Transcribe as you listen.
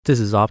This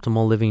is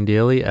Optimal Living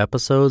Daily,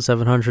 episode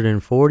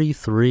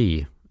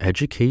 743,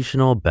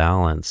 Educational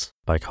Balance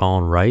by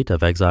Colin Wright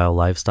of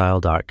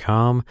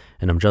ExileLifestyle.com.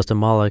 And I'm Justin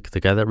Malik, the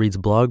guy that reads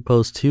blog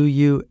posts to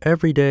you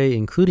every day,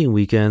 including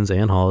weekends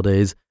and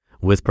holidays,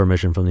 with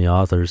permission from the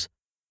authors.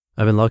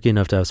 I've been lucky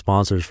enough to have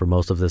sponsors for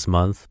most of this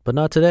month, but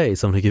not today,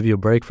 so I'm going to give you a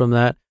break from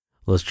that.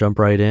 Let's jump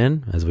right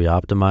in as we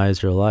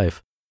optimize your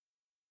life.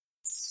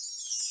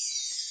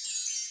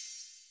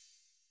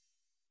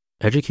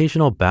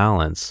 Educational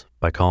Balance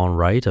by Colin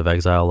Wright of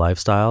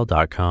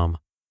ExileLifestyle.com.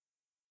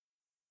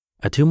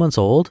 At 2 months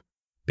old,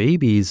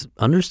 babies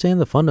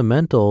understand the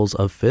fundamentals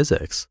of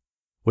physics,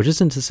 which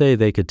isn't to say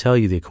they could tell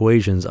you the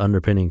equations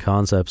underpinning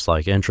concepts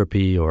like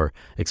entropy or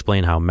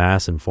explain how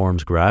mass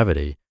informs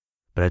gravity.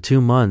 But at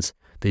 2 months,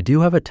 they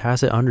do have a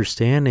tacit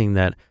understanding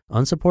that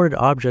unsupported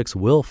objects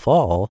will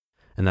fall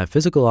and that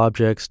physical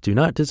objects do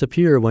not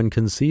disappear when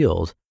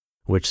concealed,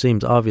 which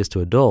seems obvious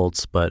to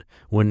adults, but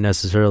wouldn't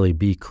necessarily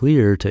be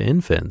clear to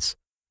infants.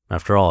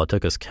 After all, it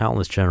took us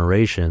countless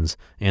generations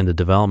and the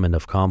development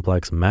of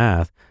complex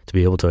math to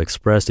be able to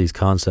express these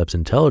concepts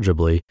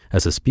intelligibly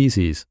as a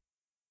species.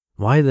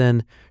 Why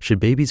then should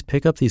babies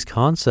pick up these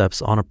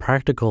concepts on a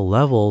practical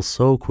level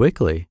so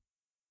quickly?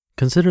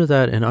 Consider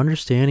that an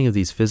understanding of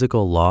these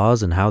physical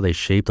laws and how they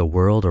shape the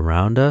world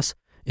around us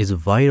is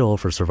vital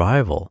for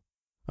survival.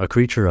 A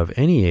creature of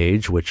any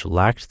age which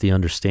lacked the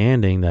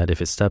understanding that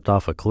if it stepped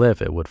off a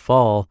cliff it would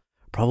fall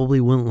probably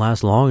wouldn't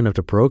last long enough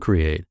to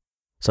procreate.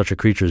 Such a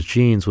creature's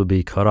genes would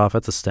be cut off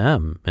at the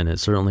stem, and it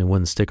certainly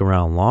wouldn't stick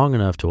around long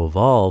enough to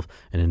evolve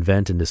and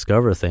invent and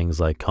discover things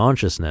like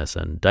consciousness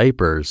and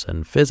diapers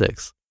and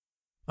physics.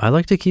 I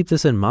like to keep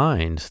this in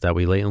mind, that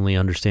we latently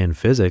understand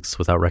physics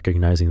without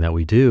recognizing that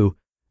we do,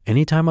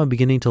 anytime I'm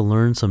beginning to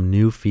learn some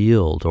new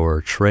field or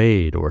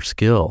trade or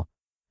skill.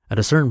 At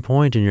a certain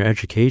point in your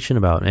education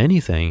about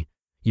anything,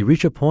 you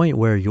reach a point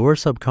where your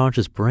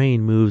subconscious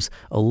brain moves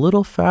a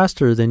little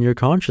faster than your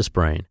conscious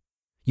brain.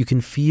 You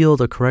can feel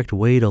the correct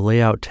way to lay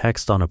out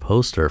text on a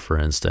poster, for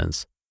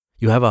instance.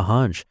 You have a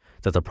hunch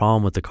that the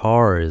problem with the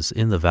car is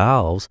in the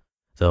valves,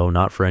 though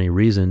not for any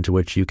reason to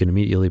which you can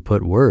immediately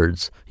put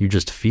words. You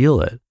just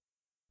feel it.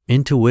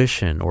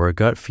 Intuition or a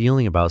gut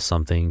feeling about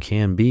something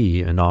can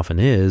be, and often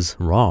is,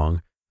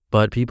 wrong.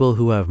 But people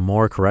who have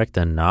more correct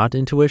than not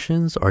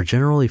intuitions are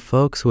generally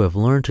folks who have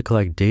learned to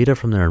collect data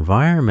from their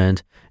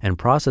environment and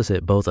process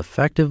it both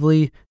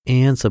effectively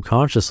and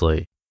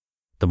subconsciously.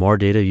 The more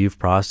data you've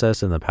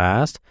processed in the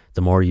past,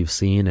 the more you've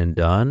seen and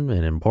done,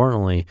 and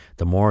importantly,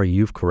 the more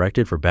you've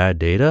corrected for bad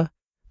data,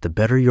 the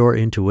better your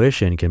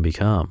intuition can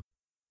become.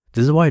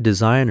 This is why a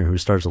designer who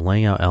starts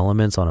laying out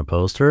elements on a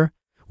poster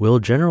will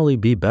generally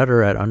be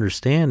better at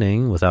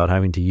understanding, without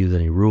having to use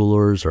any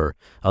rulers or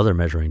other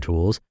measuring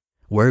tools,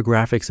 where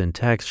graphics and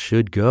text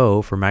should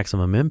go for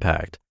maximum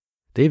impact.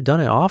 They've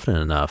done it often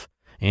enough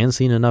and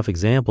seen enough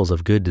examples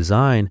of good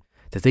design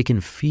that they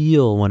can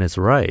feel when it's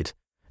right,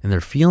 and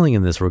their feeling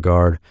in this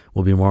regard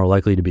will be more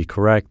likely to be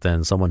correct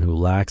than someone who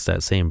lacks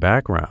that same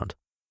background.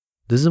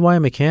 This is why a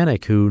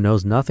mechanic who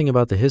knows nothing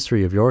about the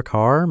history of your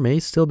car may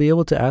still be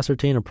able to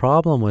ascertain a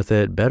problem with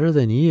it better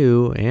than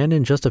you and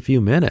in just a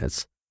few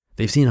minutes.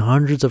 They've seen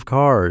hundreds of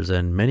cars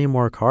and many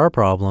more car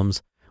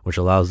problems, which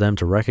allows them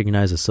to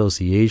recognize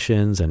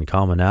associations and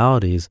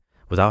commonalities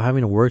without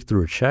having to work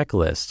through a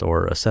checklist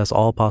or assess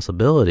all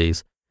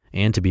possibilities,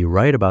 and to be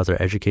right about their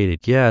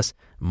educated guess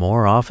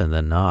more often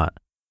than not.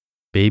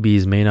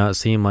 Babies may not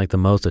seem like the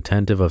most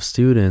attentive of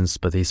students,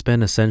 but they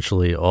spend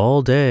essentially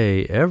all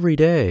day, every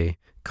day,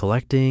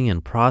 collecting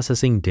and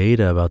processing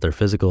data about their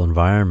physical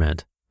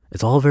environment.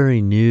 It's all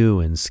very new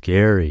and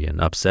scary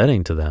and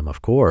upsetting to them,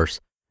 of course.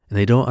 And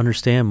they don't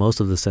understand most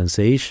of the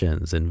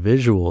sensations and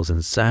visuals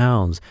and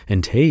sounds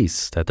and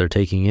tastes that they're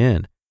taking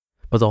in.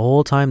 But the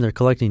whole time they're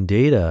collecting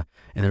data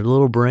and their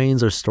little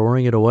brains are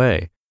storing it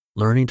away,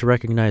 learning to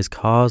recognize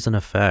cause and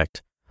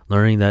effect,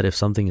 learning that if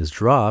something is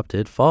dropped,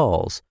 it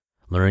falls,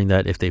 learning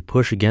that if they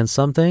push against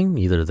something,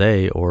 either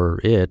they or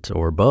it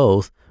or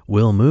both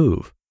will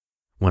move.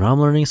 When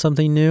I'm learning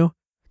something new,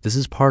 this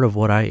is part of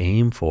what I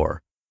aim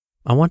for.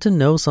 I want to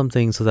know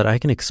something so that I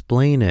can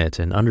explain it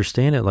and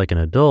understand it like an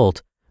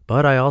adult,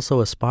 but I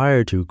also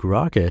aspire to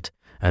grok it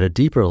at a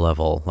deeper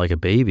level like a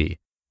baby,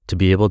 to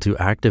be able to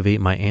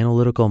activate my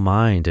analytical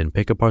mind and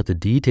pick apart the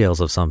details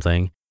of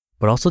something,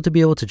 but also to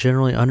be able to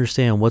generally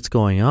understand what's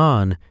going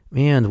on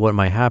and what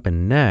might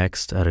happen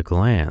next at a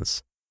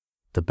glance.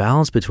 The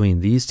balance between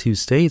these two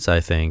states,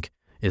 I think,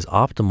 is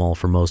optimal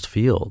for most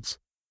fields.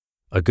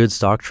 A good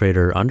stock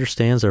trader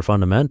understands their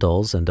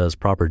fundamentals and does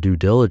proper due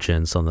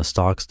diligence on the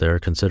stocks they're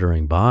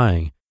considering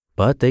buying,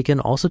 but they can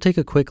also take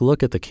a quick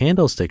look at the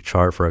candlestick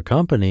chart for a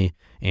company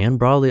and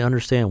broadly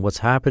understand what's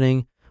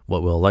happening,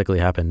 what will likely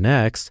happen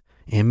next,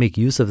 and make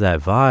use of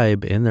that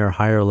vibe in their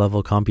higher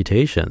level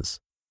computations.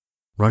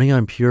 Running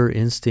on pure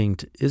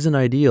instinct isn't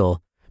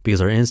ideal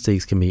because our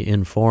instincts can be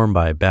informed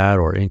by bad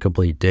or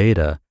incomplete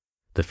data.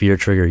 The fear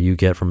trigger you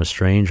get from a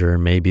stranger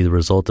may be the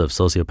result of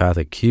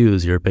sociopathic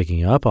cues you're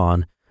picking up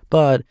on,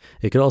 but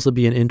it could also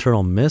be an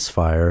internal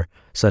misfire,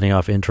 setting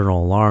off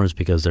internal alarms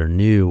because they're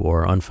new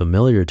or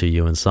unfamiliar to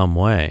you in some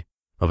way,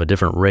 of a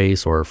different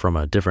race or from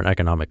a different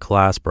economic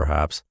class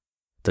perhaps.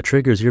 The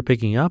triggers you're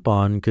picking up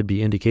on could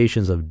be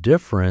indications of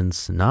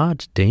difference,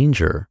 not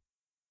danger.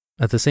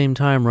 At the same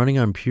time, running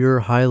on pure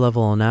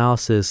high-level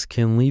analysis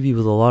can leave you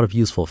with a lot of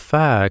useful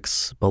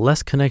facts, but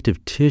less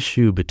connective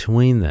tissue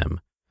between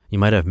them. You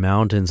might have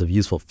mountains of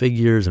useful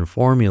figures and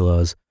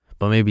formulas,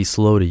 but may be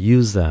slow to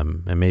use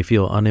them and may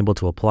feel unable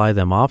to apply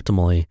them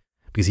optimally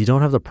because you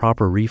don't have the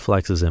proper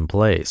reflexes in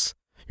place.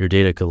 Your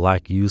data could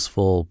lack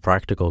useful,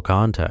 practical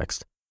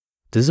context.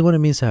 This is what it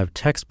means to have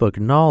textbook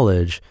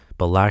knowledge,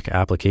 but lack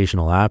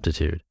applicational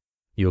aptitude.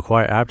 You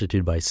acquire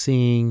aptitude by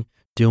seeing,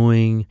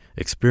 doing,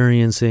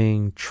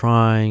 experiencing,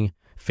 trying,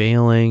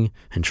 failing,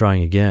 and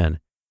trying again.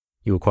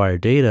 You acquire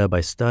data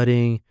by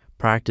studying,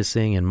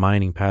 practicing, and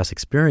mining past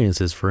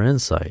experiences for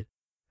insight.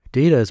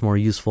 Data is more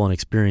useful in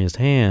experienced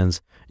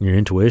hands, and your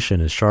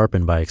intuition is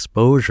sharpened by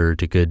exposure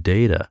to good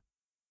data.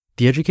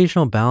 The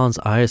educational balance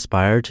I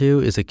aspire to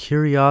is a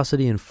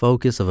curiosity and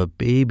focus of a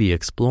baby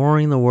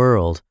exploring the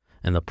world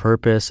and the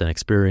purpose and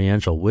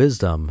experiential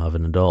wisdom of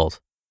an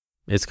adult.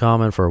 It's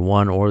common for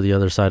one or the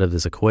other side of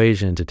this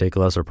equation to take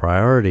lesser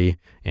priority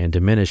and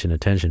diminish in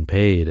attention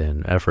paid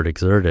and effort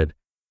exerted.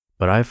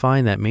 But I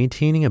find that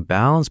maintaining a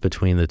balance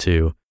between the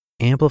two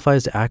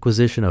amplifies the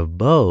acquisition of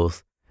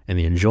both and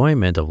the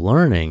enjoyment of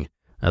learning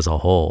as a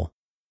whole.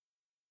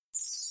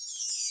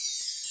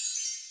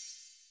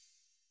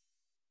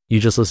 You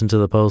just listened to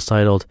the post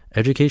titled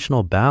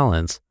Educational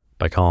Balance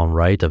by Colin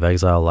Wright of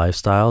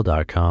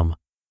ExileLifestyle.com.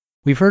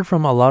 We've heard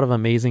from a lot of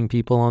amazing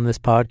people on this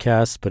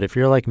podcast, but if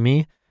you're like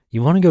me,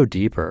 you want to go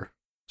deeper.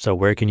 So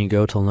where can you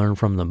go to learn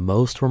from the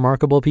most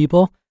remarkable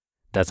people?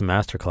 That's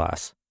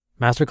Masterclass.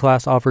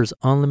 Masterclass offers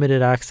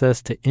unlimited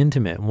access to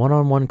intimate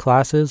one-on-one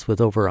classes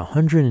with over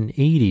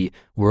 180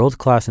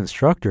 world-class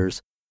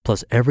instructors,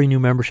 plus every new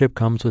membership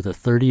comes with a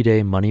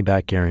 30-day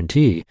money-back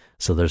guarantee,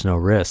 so there's no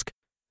risk.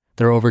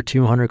 There are over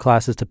 200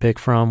 classes to pick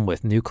from,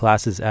 with new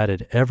classes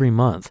added every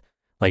month,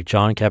 like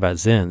Jon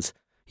Kabat-Zinn's.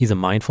 He's a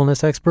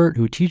mindfulness expert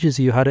who teaches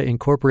you how to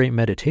incorporate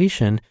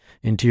meditation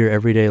into your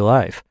everyday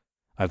life.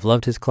 I've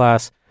loved his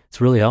class. It's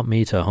really helped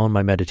me to hone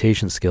my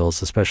meditation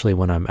skills, especially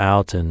when I'm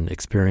out and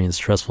experience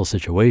stressful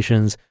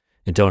situations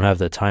and don't have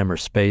the time or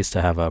space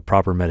to have a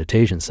proper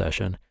meditation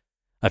session.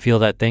 I feel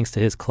that thanks to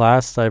his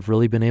class, I've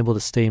really been able to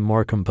stay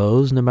more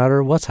composed no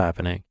matter what's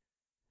happening.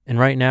 And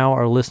right now,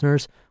 our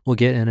listeners will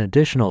get an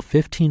additional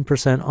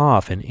 15%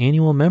 off an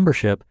annual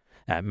membership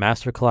at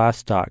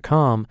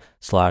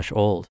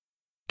masterclass.com/old.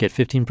 Get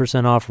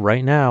 15% off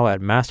right now at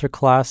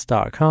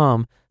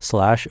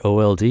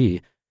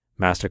masterclass.com/OLD.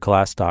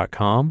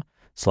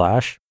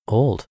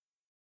 masterclass.com/old.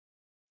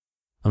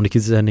 I'm going to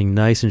keep this ending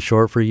nice and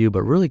short for you,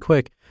 but really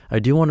quick, I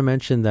do want to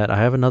mention that I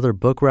have another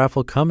book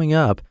raffle coming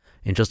up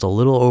in just a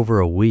little over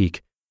a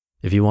week.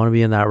 If you want to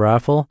be in that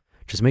raffle,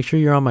 just make sure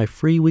you're on my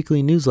free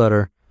weekly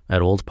newsletter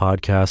at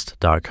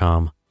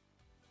oldpodcast.com.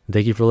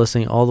 Thank you for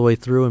listening all the way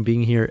through and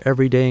being here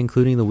every day,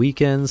 including the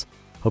weekends.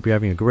 Hope you're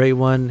having a great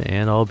one,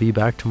 and I'll be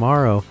back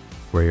tomorrow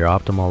where your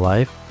optimal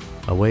life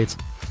awaits.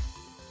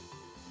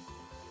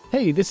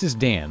 Hey, this is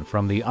Dan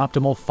from the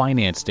Optimal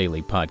Finance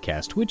Daily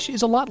podcast, which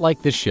is a lot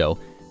like this show,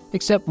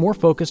 except more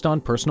focused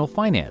on personal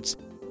finance.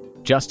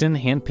 Justin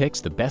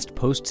handpicks the best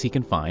posts he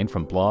can find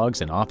from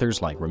blogs and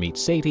authors like Ramit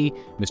Sethi,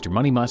 Mr.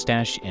 Money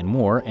Mustache, and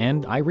more,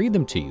 and I read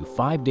them to you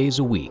 5 days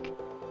a week.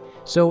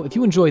 So if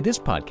you enjoy this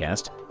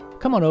podcast,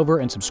 come on over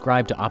and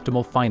subscribe to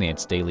Optimal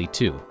Finance Daily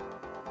too.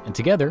 And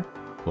together,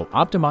 we'll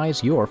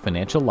optimize your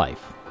financial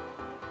life.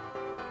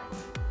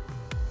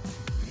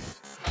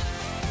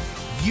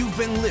 You've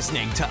been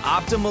listening to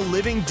Optimal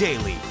Living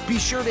Daily. Be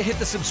sure to hit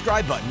the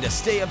subscribe button to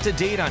stay up to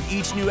date on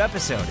each new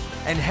episode,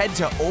 and head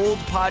to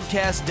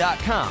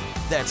oldpodcast.com.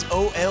 That's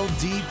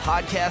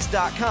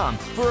OLDpodcast.com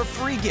for a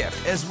free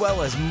gift, as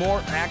well as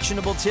more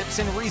actionable tips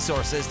and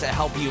resources to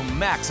help you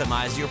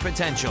maximize your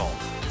potential.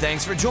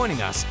 Thanks for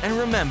joining us, and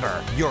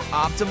remember, your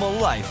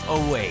optimal life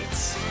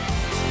awaits.